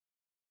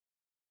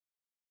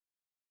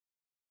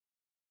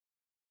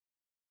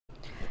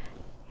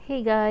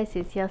Hey guys,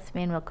 it's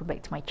Yasmin. Welcome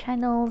back to my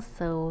channel.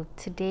 So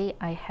today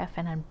I have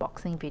an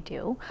unboxing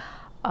video.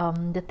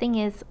 The thing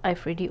is,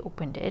 I've already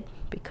opened it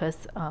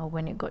because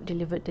when it got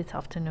delivered this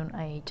afternoon,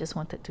 I just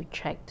wanted to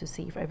check to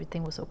see if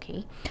everything was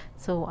okay.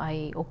 So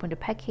I opened the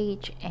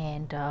package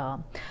and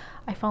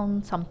I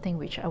found something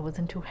which I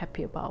wasn't too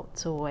happy about.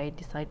 So I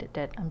decided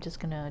that I'm just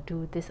gonna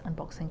do this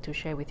unboxing to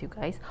share with you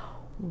guys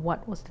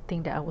what was the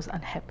thing that I was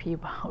unhappy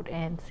about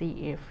and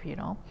see if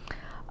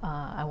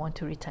I want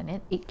to return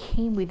it. It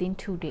came within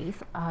 2 days.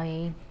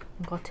 I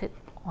got it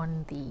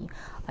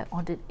I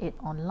ordered it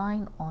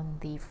online on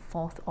the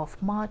 4th of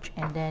March,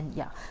 and then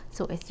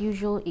so as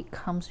usual it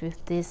comes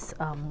with this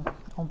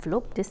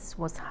envelope. This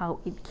was how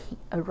it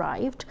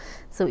arrived.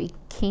 So it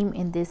came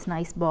in this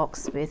nice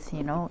box with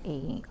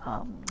a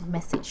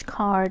message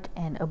card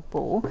and a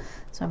bow.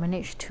 So I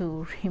managed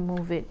to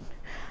remove it,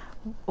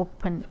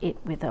 open it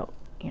without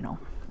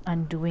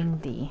undoing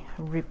the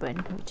ribbon,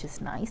 which is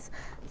nice.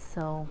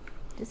 So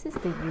this is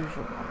the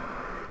usual one,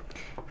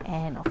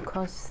 and of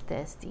course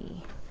there's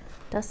the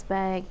dust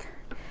bag,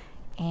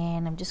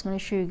 and I'm just going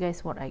to show you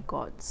guys what I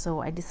got.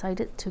 So I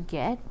decided to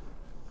get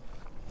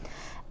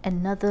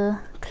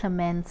another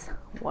Clemence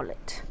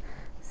wallet.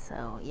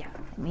 So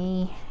let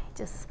me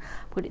just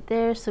put it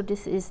there. So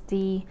this is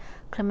the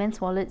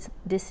Clemence wallet.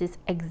 This is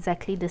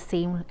exactly the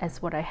same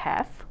as what I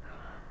have.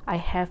 I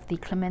have the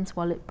Clemence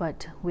wallet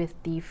but with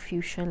the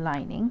fuchsia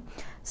lining.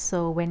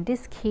 So when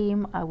this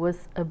came, I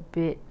was a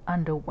bit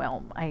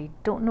underwhelmed. I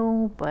don't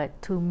know, but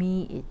to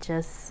me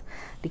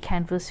the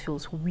canvas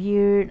feels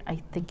weird.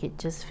 I think it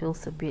just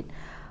feels a bit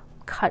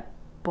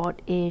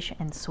cardboard-ish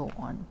and so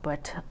on.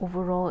 But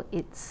overall,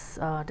 it's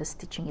the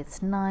stitching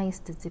is nice,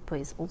 the zipper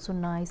is also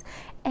nice,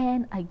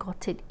 and I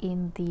got it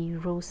in the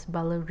Rose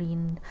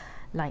Ballerine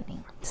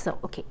lining. So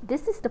okay,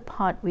 this is the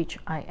part which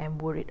I am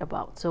worried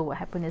about. So what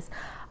happened is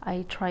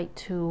I tried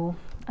to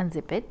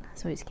unzip it,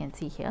 so as you can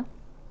see here.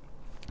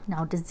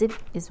 Now the zip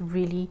is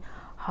really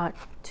hard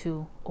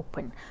to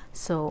open.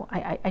 So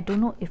I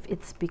don't know if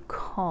it's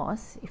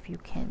because, if you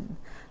can,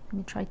 let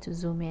me try to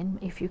zoom in,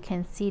 if you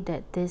can see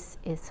that this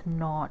is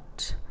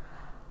not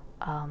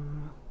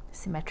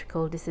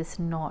symmetrical. This is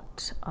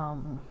not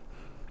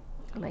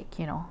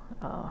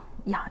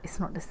it's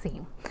not the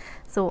same.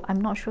 So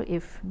I'm not sure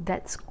if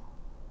that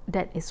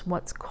is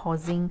what's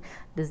causing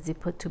the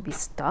zipper to be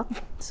stuck.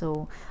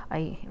 So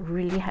I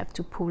really have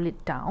to pull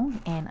it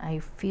down, and I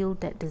feel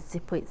that the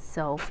zipper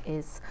itself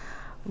is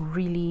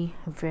really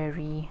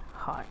very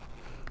hard.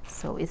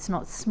 So it's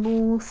not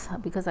smooth,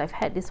 because I've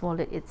had this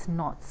wallet, it's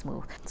not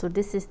smooth. So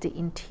this is the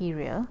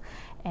interior,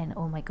 and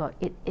oh my god,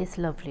 it is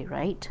lovely,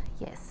 right?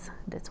 Yes,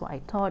 that's what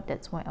I thought.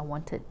 That's why I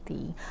wanted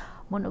the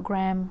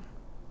monogram,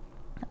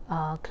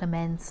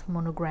 Clemence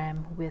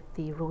monogram with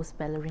the Rose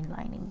Ballerine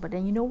lining. But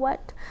then you know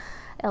what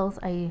else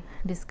I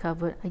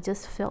discovered? I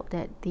just felt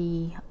that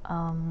the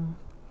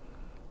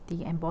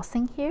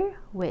embossing here,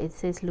 where it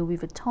says Louis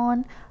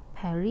Vuitton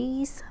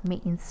Paris,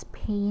 made in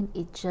Spain,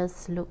 it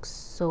just looks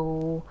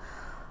so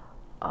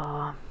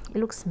it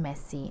looks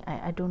messy.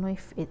 I don't know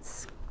if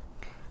it's,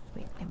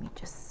 wait, let me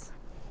just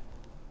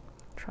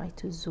try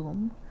to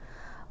zoom.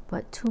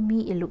 But to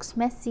me it looks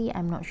messy.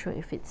 I'm not sure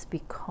if it's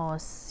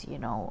because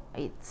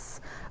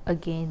it's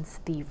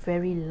against the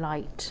very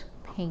light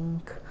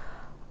pink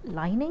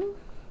lining,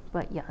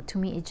 but to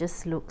me it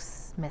just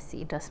looks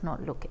messy. It does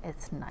not look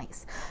as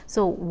nice.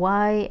 So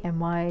why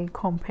am I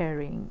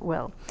comparing?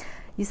 Well,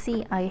 you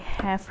see, I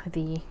have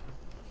the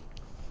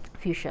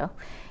fuchsia,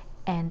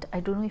 and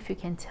I don't know if you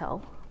can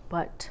tell,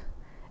 but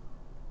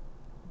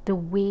the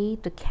way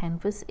the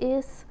canvas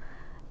is,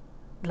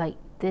 like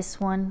this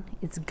one,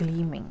 it's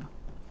gleaming.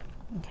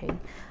 Okay,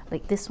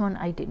 like this one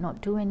I did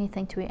not do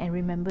anything to it, and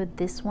remember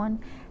this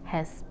one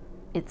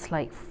it's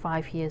like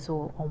 5 years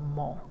old or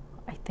more.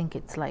 I think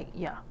it's like,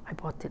 I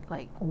bought it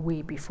like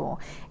way before,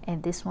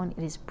 and this one,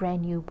 it is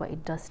brand new, but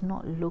it does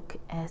not look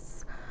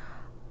as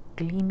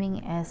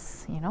gleaming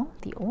as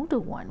the older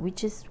one,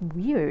 which is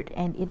weird,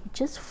 and it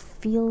just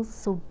feels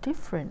so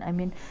different. I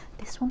mean,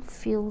 this one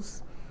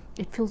feels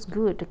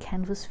good. The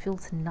canvas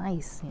feels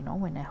nice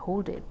when I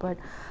hold it, but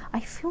I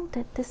feel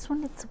that this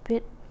one, it's a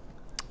bit,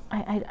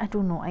 I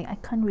don't know, I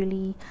can't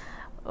really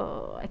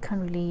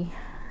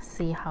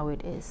see how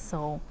it is.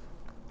 So,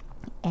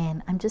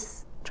 and I'm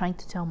just trying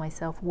to tell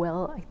myself,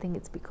 well, I think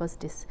it's because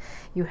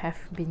you have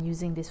been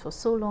using this for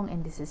so long,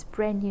 and this is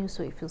brand new,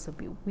 so it feels a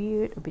bit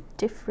weird, a bit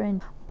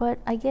different. But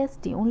I guess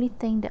the only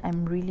thing that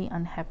I'm really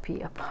unhappy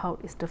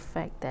about is the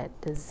fact that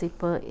the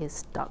zipper is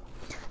stuck.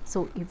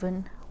 So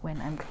even when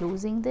I'm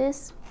closing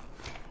this,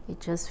 it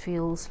just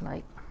feels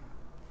like,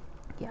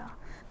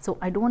 so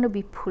I don't want to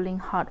be pulling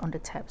hard on the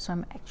tab, so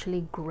I'm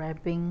actually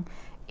grabbing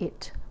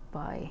it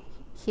by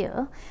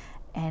here,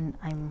 and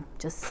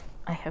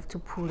I have to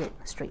pull it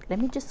straight. Let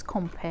me just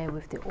compare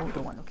with the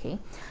older one, okay?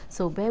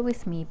 So bear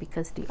with me,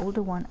 because the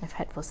older one I've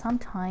had for some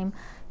time.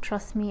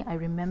 Trust me, I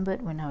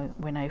remembered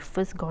when I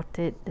first got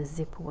it, the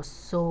zipper was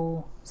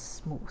so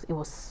smooth.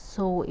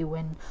 It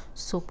went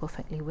so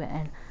perfectly well,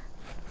 and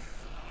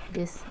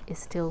this is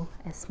still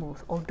as smooth,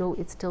 although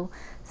it's still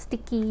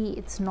sticky.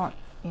 It's not,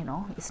 you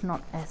know, it's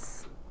not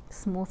as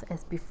smooth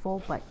as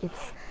before, but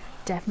it's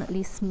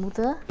definitely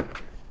smoother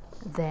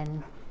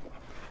than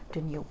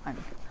the new one.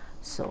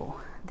 So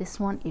this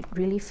one, it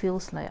really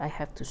feels like I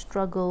have to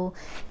struggle,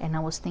 and I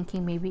was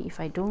thinking maybe if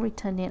I don't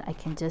return it, I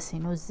can just, you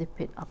know, zip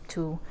it up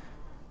to,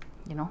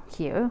 you know,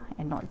 here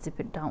and not zip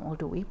it down all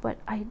the way. But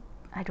I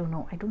don't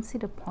know, I don't see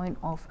the point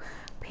of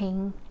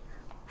paying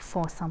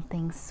for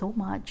something so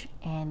much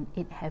and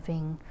it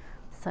having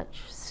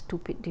such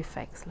stupid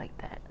defects like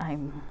that. I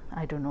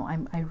don't know,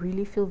 I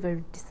really feel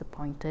very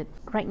disappointed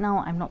right now.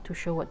 I'm not too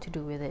sure what to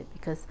do with it,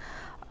 because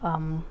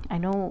I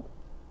know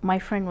my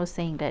friend was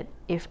saying that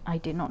if I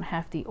did not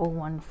have the old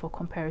one for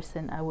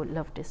comparison, I would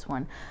love this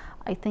one.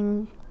 I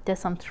think there's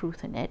some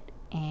truth in it,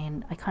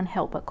 and I can't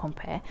help but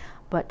compare.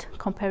 But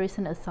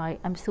comparison aside,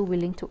 I'm still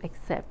willing to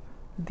accept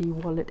the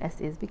wallet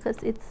as is,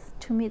 because it's,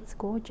 to me, it's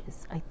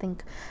gorgeous. I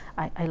think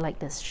I like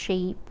the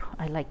shape,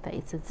 I like that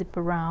it's a zip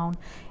around,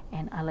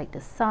 and I like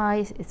the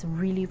size. It's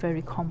really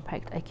very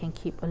compact. I can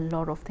keep a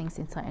lot of things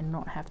inside and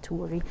not have to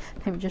worry.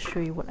 Let me just show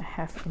you what I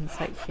have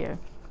inside here.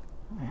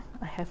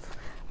 I have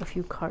a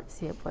few cards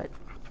here, but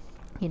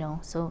you know,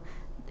 so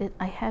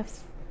I have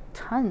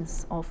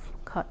tons of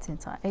cards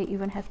inside. I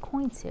even have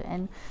coins here,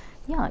 and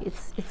yeah,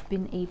 it's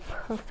been a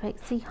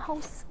perfect, see how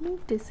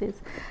smooth this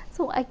is.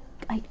 So I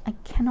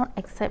cannot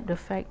accept the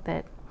fact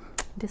that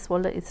this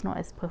wallet is not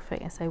as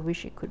perfect as I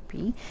wish it could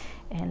be.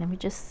 And let me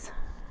just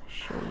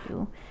show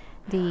you,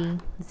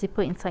 the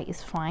zipper inside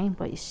is fine,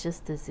 but it's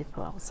just the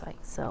zipper outside.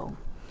 So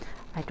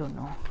I don't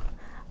know,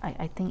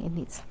 I think it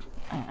needs,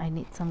 I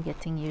need some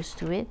getting used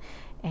to it.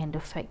 And the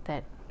fact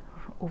that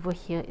over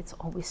here it's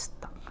always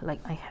stuck, like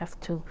I have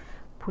to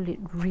pull it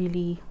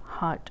really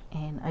hard,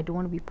 and I don't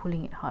want to be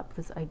pulling it hard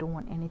because I don't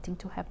want anything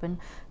to happen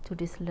to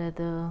this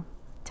leather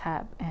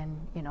tab.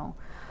 And you know,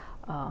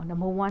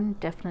 number one,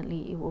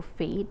 definitely it will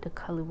fade, the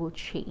color will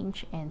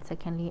change, and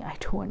secondly, I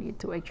don't want it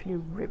to actually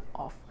rip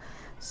off.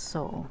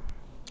 So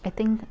I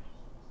think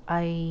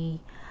I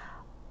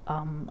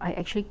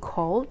actually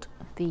called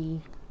the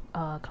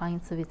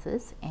client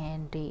services,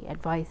 and they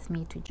advised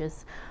me to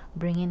just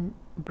bring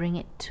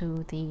it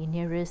to the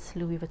nearest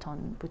Louis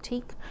Vuitton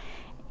boutique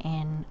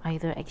and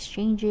either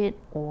exchange it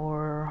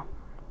or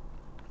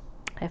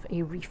have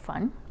a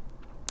refund.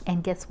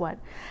 And guess what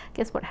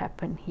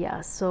happened? Yeah,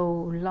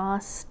 so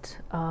last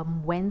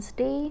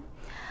Wednesday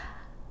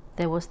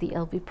there was the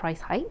LV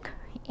price hike,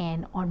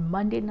 and on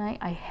Monday night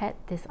I had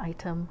this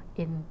item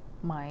in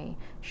my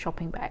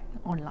shopping bag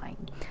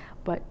online,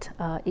 but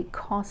it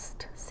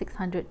cost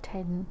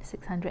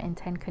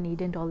 610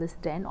 Canadian dollars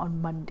then on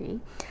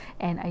Monday,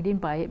 and I didn't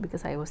buy it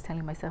because I was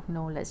telling myself,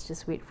 no, let's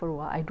just wait for a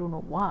while. I don't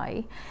know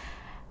why.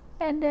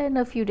 And then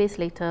a few days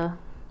later,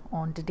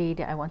 on the day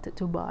that I wanted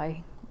to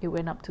buy, it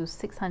went up to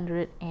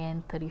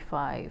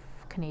 635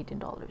 Canadian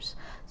dollars.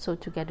 So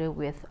together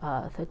with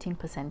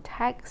 13%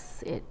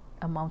 tax, it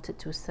amounted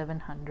to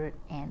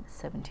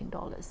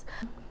 $717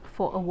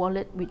 for a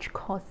wallet which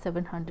cost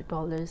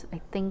 $700. I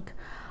think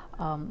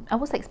I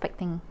was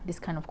expecting this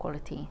kind of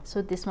quality.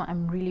 So this one,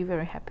 I'm really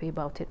very happy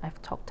about it.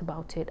 I've talked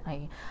about it.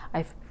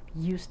 I've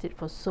used it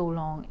for so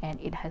long, and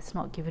it has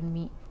not given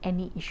me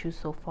any issues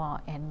so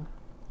far. And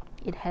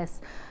it has,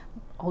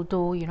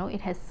 although you know,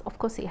 it has, of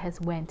course it has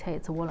wear and tear,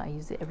 it's a wallet, I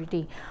use it every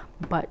day,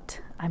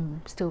 but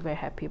I'm still very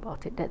happy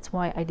about it. That's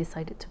why I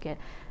decided to get,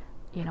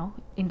 you know,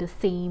 in the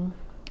same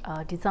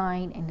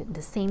design and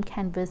the same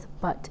canvas,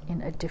 but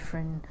in a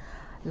different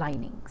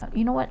lining.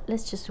 You know what,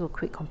 let's just do a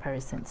quick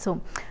comparison.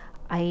 So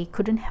I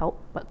couldn't help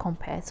but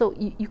compare. So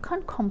you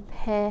can't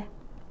compare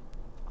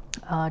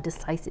the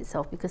size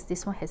itself, because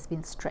this one has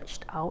been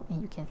stretched out,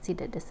 and you can see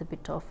that there's a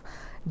bit of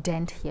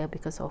dent here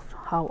because of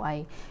how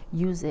I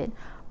use it.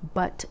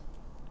 But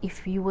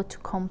if you were to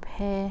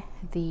compare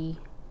the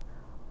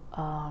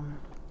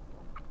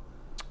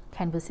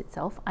canvas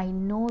itself, I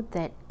know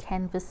that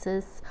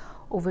canvases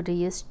over the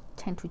years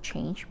tend to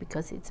change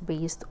because it's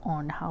based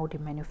on how they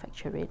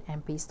manufacture it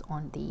and based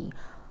on the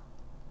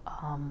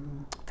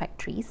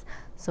factories.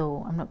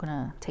 So I'm not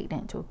gonna take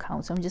that into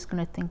account. So I'm just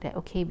gonna think that,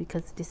 okay,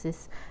 because this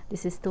is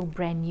still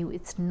brand new,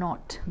 it's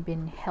not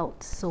been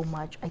held so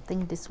much. I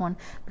think this one,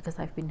 because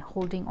I've been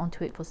holding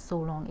onto it for so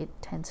long, it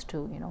tends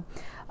to, you know,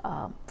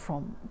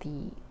 from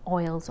the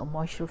oils or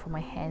moisture from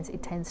my hands,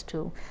 it tends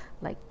to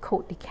like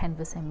coat the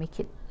canvas and make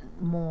it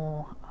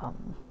more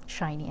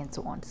shiny and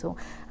so on. So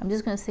I'm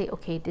just gonna say,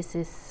 okay, this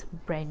is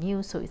brand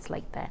new, so it's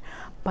like that.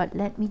 But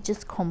let me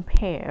just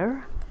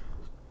compare.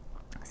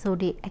 So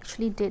they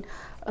actually did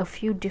a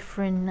few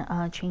different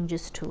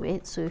changes to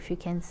it. So if you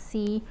can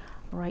see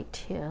right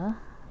here,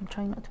 I'm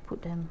trying not to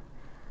put them,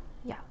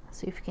 yeah,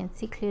 so if you can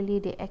see clearly,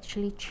 they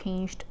actually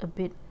changed a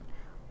bit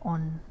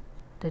on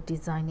the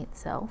design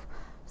itself.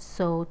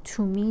 So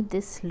to me,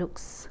 this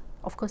looks,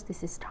 of course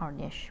this is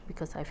tarnish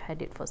because I've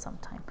had it for some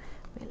time.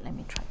 Wait, let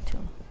me try to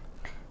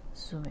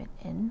zoom it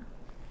in.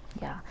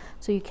 Yeah,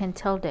 so you can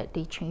tell that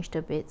they changed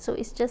a bit. So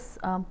it's just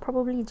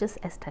probably just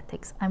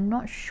aesthetics. I'm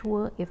not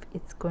sure if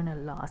it's gonna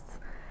last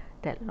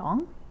that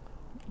long.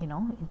 you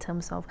know, in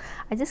terms of,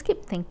 I just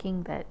keep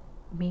thinking that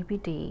maybe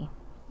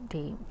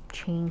they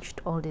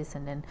changed all this,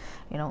 and then,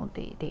 you know,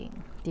 they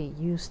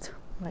used,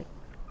 like,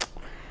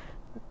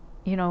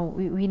 you know,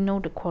 we know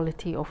the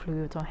quality of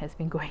Louis Vuitton has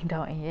been going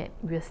down, and yet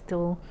we're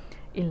still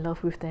in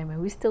love with them,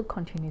 and we still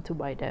continue to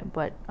buy them.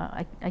 But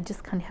I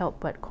just can't help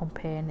but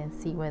compare and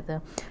see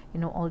whether, you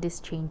know, all these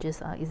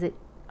changes are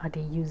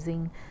they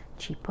using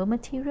cheaper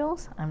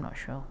materials? I'm not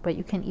sure. But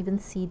you can even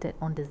see that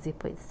on the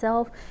zipper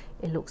itself,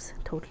 it looks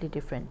totally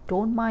different.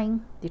 Don't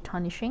mind the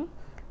tarnishing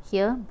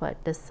here,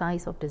 but the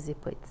size of the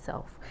zipper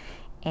itself.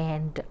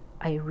 And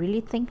I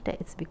really think that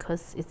it's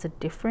because it's a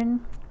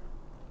different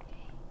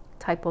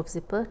type of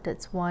zipper.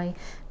 That's why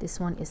this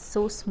one is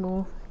so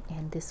smooth,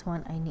 and this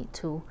one I need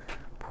to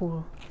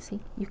pull.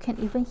 See, you can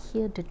even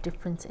hear the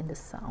difference in the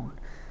sound.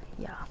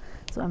 Yeah,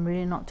 so I'm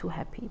really not too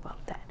happy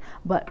about that.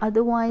 But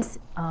otherwise,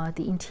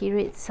 the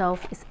interior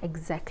itself is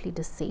exactly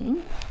the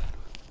same.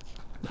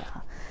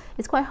 Yeah,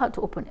 it's quite hard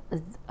to open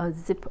a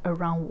zip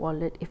around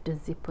wallet if the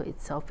zipper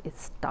itself is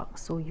stuck,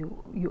 so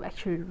you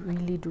actually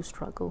really do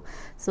struggle.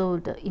 So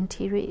the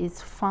interior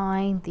is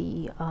fine.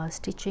 The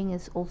stitching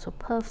is also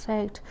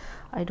perfect.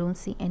 I don't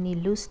see any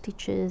loose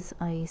stitches.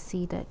 I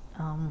see that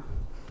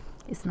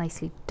it's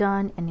nicely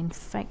done, and in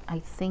fact I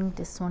think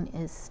this one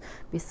is,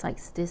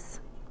 besides this,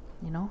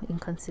 you know,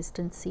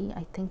 inconsistency,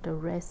 I think the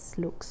rest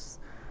looks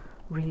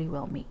really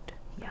well made.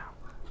 Yeah,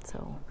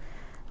 so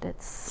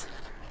that's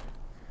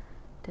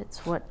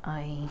what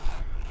I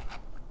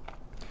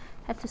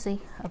have to say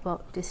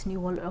about this new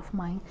wallet of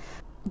mine.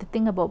 The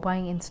thing about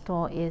buying in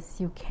store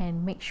is you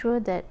can make sure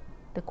that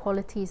the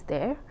quality is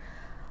there.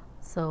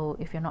 So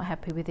if you're not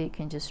happy with it, you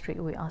can just straight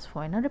away ask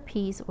for another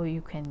piece, or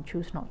you can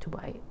choose not to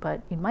buy it.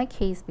 But in my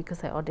case,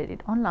 because I ordered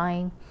it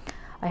online,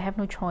 I have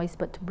no choice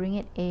but to bring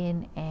it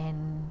in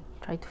and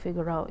try to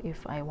figure out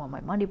if I want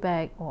my money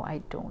back or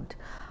I don't.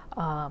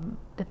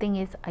 The thing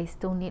is, I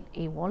still need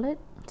a wallet.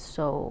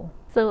 So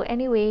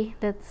anyway,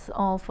 that's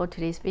all for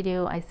today's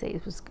video. I say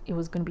it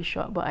was going to be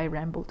short, but I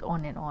rambled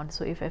on and on.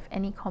 So if you have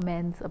any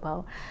comments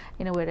about,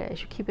 you know, whether I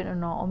should keep it or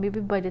not, or maybe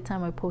by the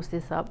time I post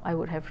this up, I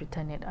would have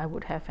returned it, I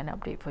would have an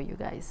update for you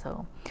guys.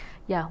 So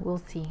yeah,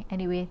 we'll see.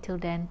 Anyway, till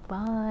then,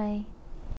 bye.